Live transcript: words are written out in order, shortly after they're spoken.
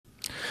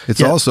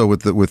It's also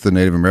with the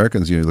Native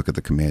Americans. You look at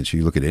the Comanche,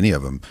 you look at any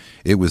of them.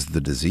 It was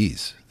the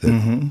disease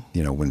that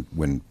you know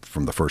when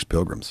from the first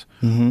Pilgrims,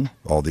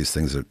 all these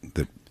things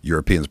that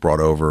Europeans brought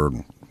over.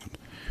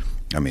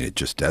 I mean, it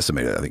just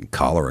decimated. I think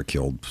cholera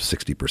killed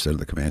 60% of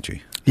the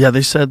Comanche. Yeah,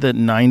 they said that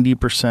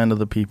 90% of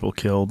the people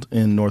killed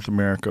in North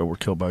America were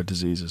killed by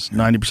diseases.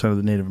 90% of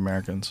the Native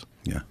Americans.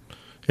 Yeah,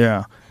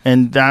 yeah,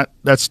 and that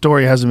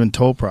story hasn't been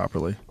told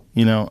properly.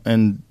 You know,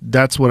 and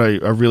that's what I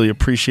really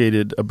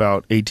appreciated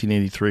about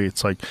 1883.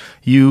 It's like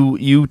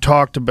you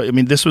talked about. I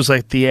mean, this was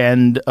like the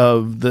end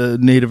of the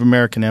Native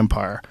American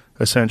Empire.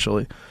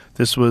 Essentially,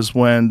 this was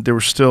when there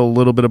was still a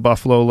little bit of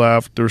buffalo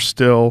left. There was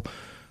still,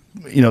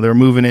 you know, they were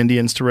moving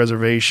Indians to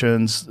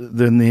reservations.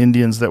 Then the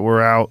Indians that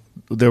were out,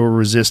 they were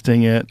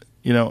resisting it.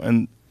 You know,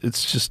 and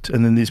it's just,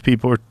 and then these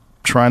people are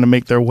trying to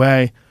make their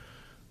way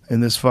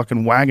in this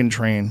fucking wagon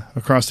train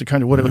across the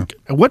country.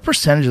 What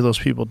percentage of those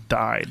people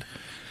died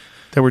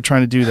that were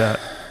trying to do that?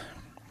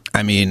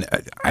 I mean,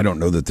 I don't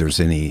know that there's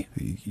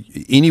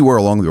anywhere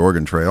along the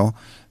Oregon Trail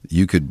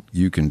you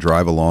can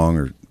drive along,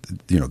 or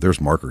you know, there's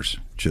markers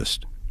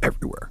just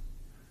everywhere,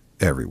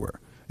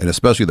 and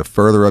especially the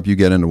further up you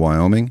get into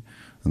Wyoming,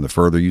 and the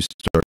further you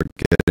start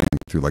getting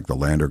through like the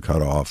Lander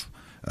Cutoff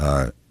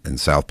and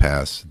South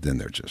Pass, then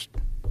they're just,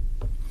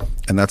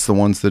 and that's the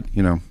ones that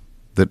you know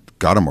that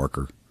got a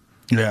marker.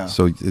 Yeah.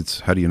 So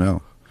it's, how do you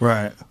know?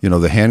 Right. You know,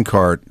 the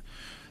handcart.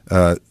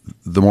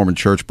 The Mormon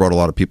Church brought a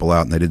lot of people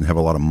out, and they didn't have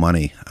a lot of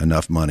money,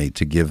 enough money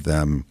to give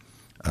them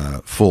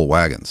full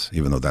wagons,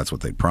 even though that's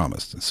what they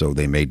promised. So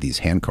they made these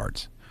hand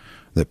carts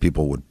that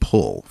people would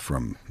pull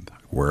from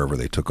wherever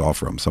they took off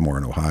from, somewhere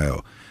in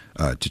Ohio,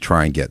 to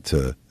try and get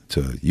to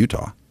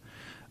Utah.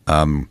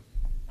 And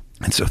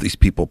so these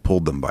people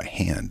pulled them by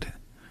hand.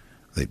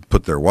 They'd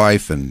put their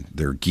wife and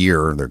their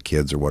gear, their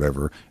kids or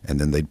whatever, and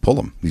then they'd pull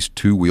them, these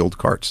two-wheeled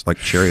carts, like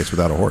chariots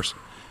without a horse.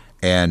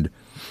 And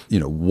you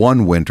know,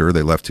 one winter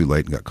they left too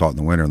late and got caught in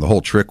the winter. And the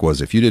whole trick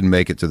was, if you didn't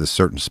make it to this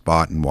certain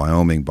spot in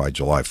Wyoming by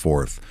July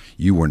 4th,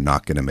 you were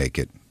not going to make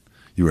it.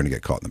 You were going to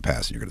get caught in the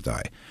pass and you're going to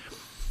die.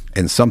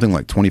 And something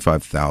like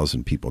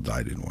 25,000 people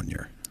died in 1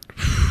 year.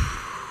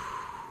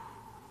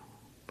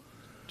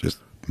 Just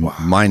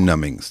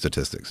mind-numbing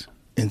statistics.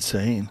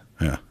 Insane.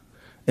 Yeah.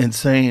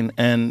 Insane.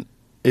 And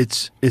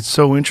it's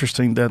so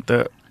interesting that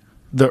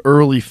the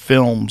early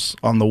films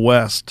on the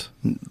West,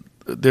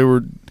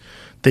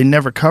 they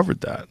never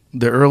covered that.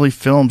 The early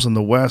films in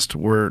the West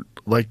were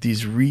like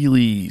these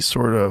really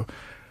sort of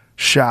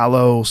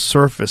shallow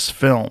surface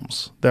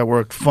films that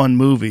were fun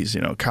movies, you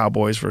know,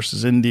 cowboys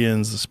versus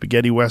Indians, the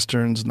spaghetti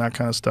westerns and that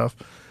kind of stuff.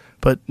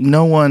 But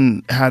no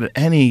one had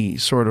any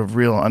sort of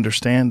real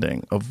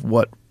understanding of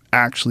what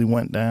actually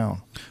went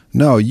down.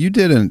 No, you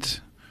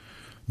didn't.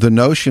 The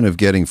notion of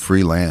getting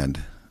free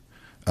land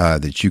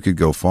that you could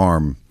go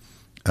farm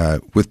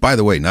with, by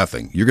the way,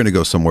 nothing. You're going to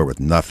go somewhere with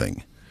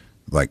nothing.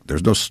 Like,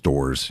 there's no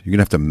stores. You're going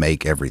to have to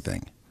make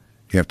everything.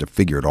 You have to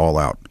figure it all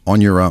out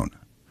on your own.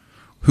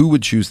 Who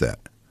would choose that?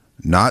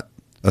 Not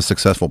a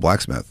successful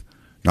blacksmith.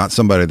 Not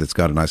somebody that's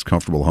got a nice,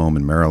 comfortable home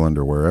in Maryland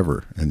or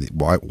wherever. And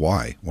why?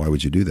 Why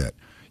would you do that?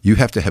 You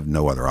have to have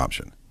no other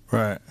option.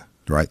 Right.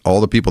 Right? All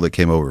the people that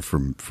came over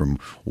from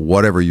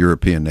whatever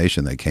European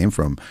nation they came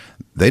from,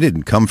 they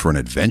didn't come for an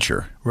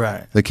adventure.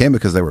 Right. They came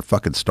because they were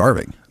fucking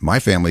starving. My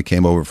family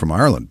came over from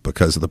Ireland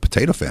because of the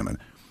potato famine.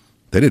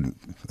 They didn't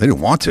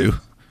want to.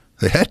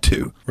 They had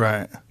to.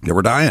 Right. They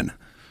were dying.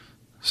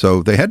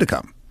 So they had to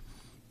come.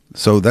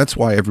 So that's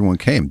why everyone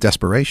came.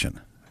 Desperation.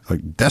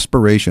 Like,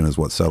 desperation is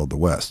what settled the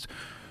West.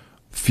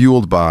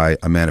 Fueled by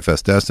a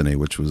manifest destiny,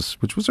 which was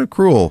a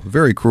cruel,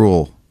 very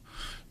cruel,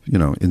 you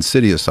know,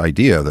 insidious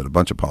idea that a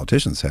bunch of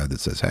politicians had that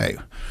says, hey,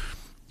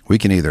 we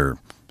can either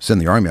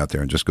send the army out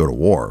there and just go to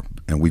war.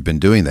 And we've been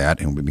doing that,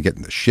 and we've been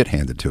getting the shit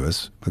handed to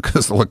us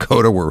because the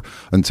Lakota were,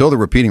 until the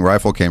repeating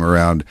rifle came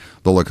around,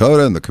 the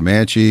Lakota and the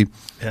Comanche,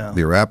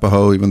 the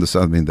Arapaho, even the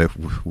South, I mean,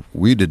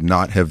 we did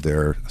not have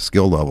their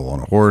skill level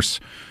on a horse.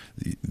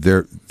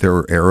 Their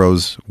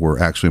arrows were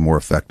actually more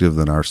effective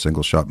than our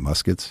single-shot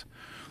muskets.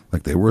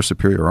 Like, they were a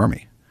superior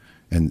army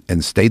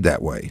and stayed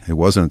that way. It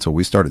wasn't until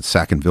we started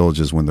sacking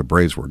villages when the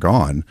Braves were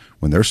gone,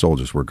 when their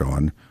soldiers were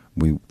gone,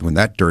 when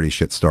that dirty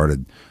shit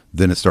started,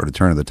 then it started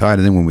turning the tide.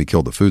 And then when we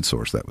killed the food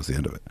source, that was the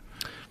end of it.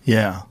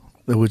 Yeah.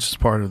 Which is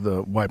part of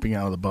the wiping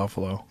out of the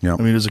buffalo. Yep.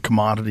 I mean, it was a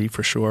commodity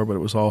for sure, but it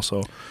was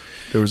also,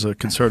 there was a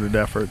concerted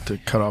effort to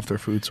cut off their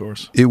food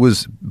source.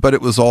 But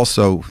it was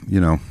also,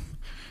 you know,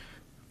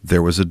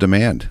 there was a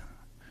demand.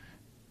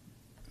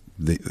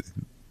 The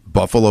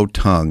buffalo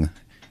tongue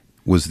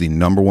was the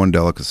 #1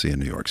 delicacy in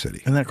New York City.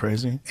 Isn't that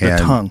crazy?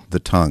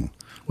 The tongue.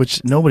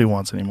 Which nobody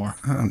wants anymore.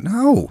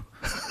 No.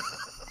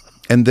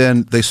 And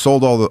then they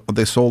sold all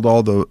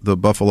the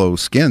buffalo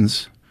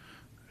skins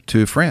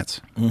to France,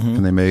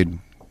 and they made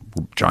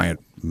giant,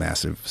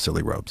 massive,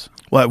 silly robes.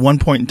 Well, at one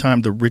point in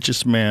time,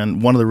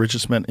 one of the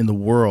richest men in the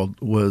world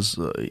was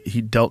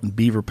he dealt in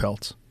beaver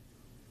pelts.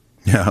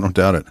 Yeah, I don't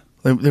doubt it.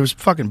 There was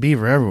fucking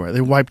beaver everywhere.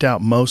 They wiped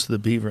out most of the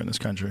beaver in this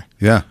country.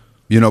 Yeah,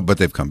 But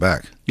they've come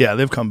back. Yeah,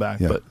 they've come back,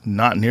 Yeah. but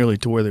not nearly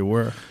to where they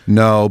were.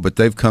 No, but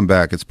they've come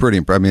back. It's pretty.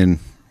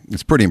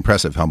 It's pretty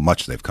impressive how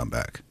much they've come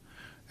back,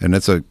 and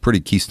it's a pretty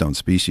keystone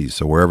species.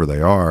 So wherever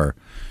they are,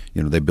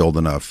 they build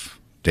enough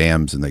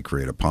dams and they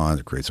create a pond.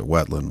 It creates a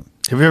wetland.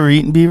 Have you ever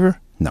eaten beaver?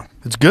 No,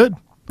 It's good.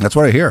 that's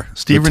what I hear.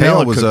 Steve the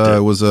tail Ranella was cooked it.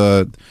 was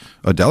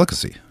a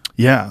delicacy.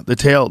 Yeah, the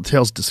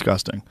tail's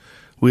disgusting.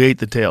 We ate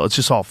the tail. It's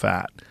just all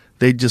fat.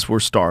 They just were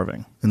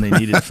starving and they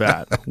needed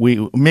fat.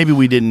 Maybe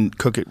we didn't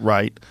cook it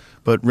right,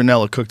 but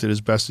Ranella cooked it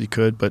as best he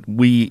could. But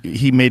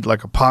he made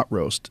like a pot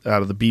roast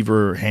out of the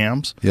beaver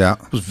hams. Yeah,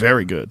 It was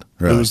very good.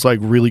 Really? It was like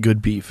really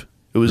good beef.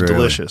 It was Really?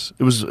 delicious.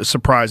 It was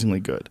surprisingly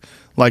good.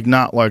 Like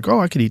not like, oh,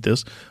 I could eat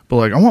this, but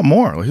like I want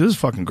more. Like this is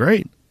fucking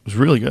great. It was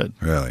really good.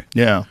 really.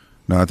 Yeah.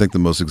 No, I think the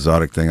most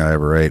exotic thing I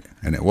ever ate,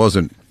 and it was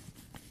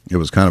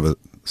kind of a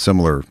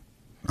similar,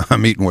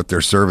 I'm eating what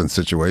they're serving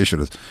situation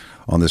is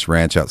on this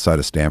ranch outside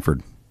of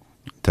Stanford,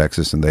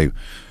 Texas, and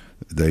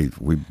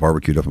we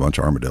barbecued up a bunch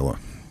of armadillo.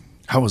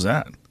 How was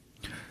that?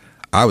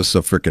 I was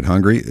so freaking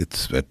hungry.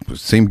 It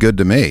seemed good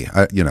to me.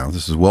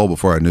 This is well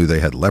before I knew they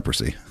had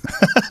leprosy.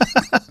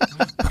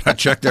 But I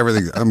checked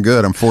everything. I'm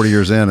good. I'm 40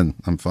 years in and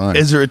I'm fine.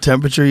 Is there a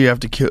temperature you have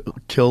to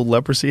kill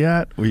leprosy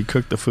at where you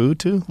cook the food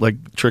to? Like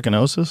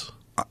trichinosis?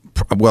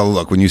 Well,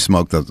 look, when you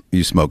smoke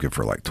you smoke it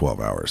for like 12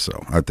 hours.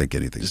 So I think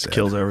anything's Just dead.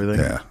 kills everything?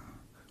 Yeah.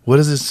 What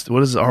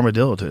does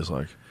armadillo taste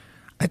like?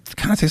 It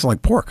kind of tastes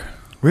like pork.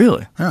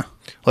 Really? Yeah.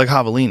 Like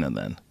javelina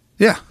then?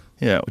 Yeah.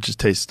 Yeah, which just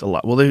tastes a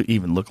lot. Well, they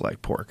even look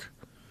like pork.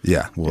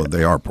 Yeah. Well,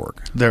 they are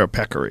pork. They're a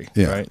peccary,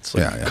 Yeah. right? It's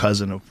like Yeah, a yeah.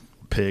 cousin of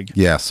pig.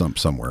 Yeah,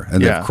 somewhere.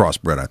 And Yeah. they've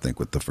crossbred, I think,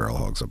 with the feral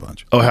hogs a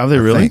bunch. Oh, have they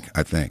really?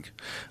 I think.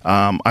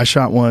 I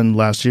shot one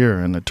last year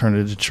and I turned it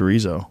into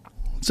chorizo.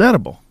 It's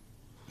edible.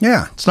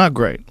 Yeah. It's not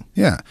great.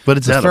 Yeah. But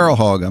it's the edible. feral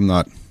hog,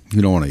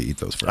 you don't want to eat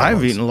those feral hogs.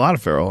 I've eaten a lot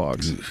of feral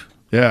hogs.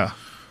 Yeah.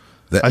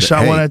 I That-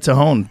 shot hey, one at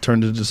Tejon,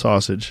 turned it into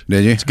sausage.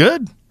 Did you? It's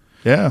good.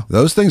 Yeah.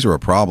 Those things are a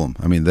problem.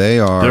 I mean,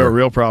 they're a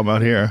real problem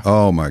out here.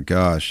 Oh my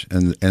gosh,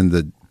 and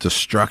the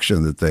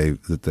destruction that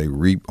they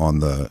reap on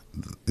the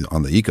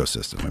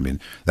ecosystem. I mean,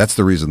 that's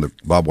the reason the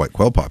bobwhite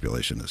quail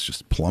population has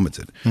just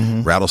plummeted.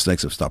 Mm-hmm.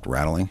 Rattlesnakes have stopped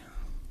rattling.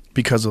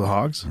 Because of the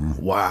hogs?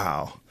 Mm-hmm.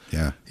 Wow.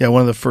 Yeah. Yeah,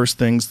 one of the first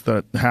things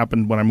that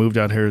happened when I moved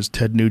out here is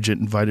Ted Nugent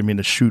invited me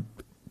to shoot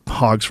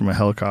hogs from a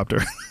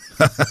helicopter.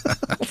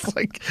 It's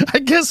like, I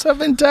guess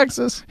I'm in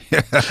Texas.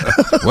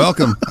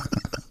 Welcome.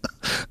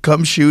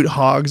 Come shoot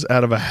hogs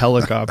out of a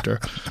helicopter.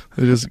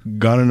 They're just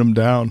gunning them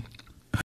down.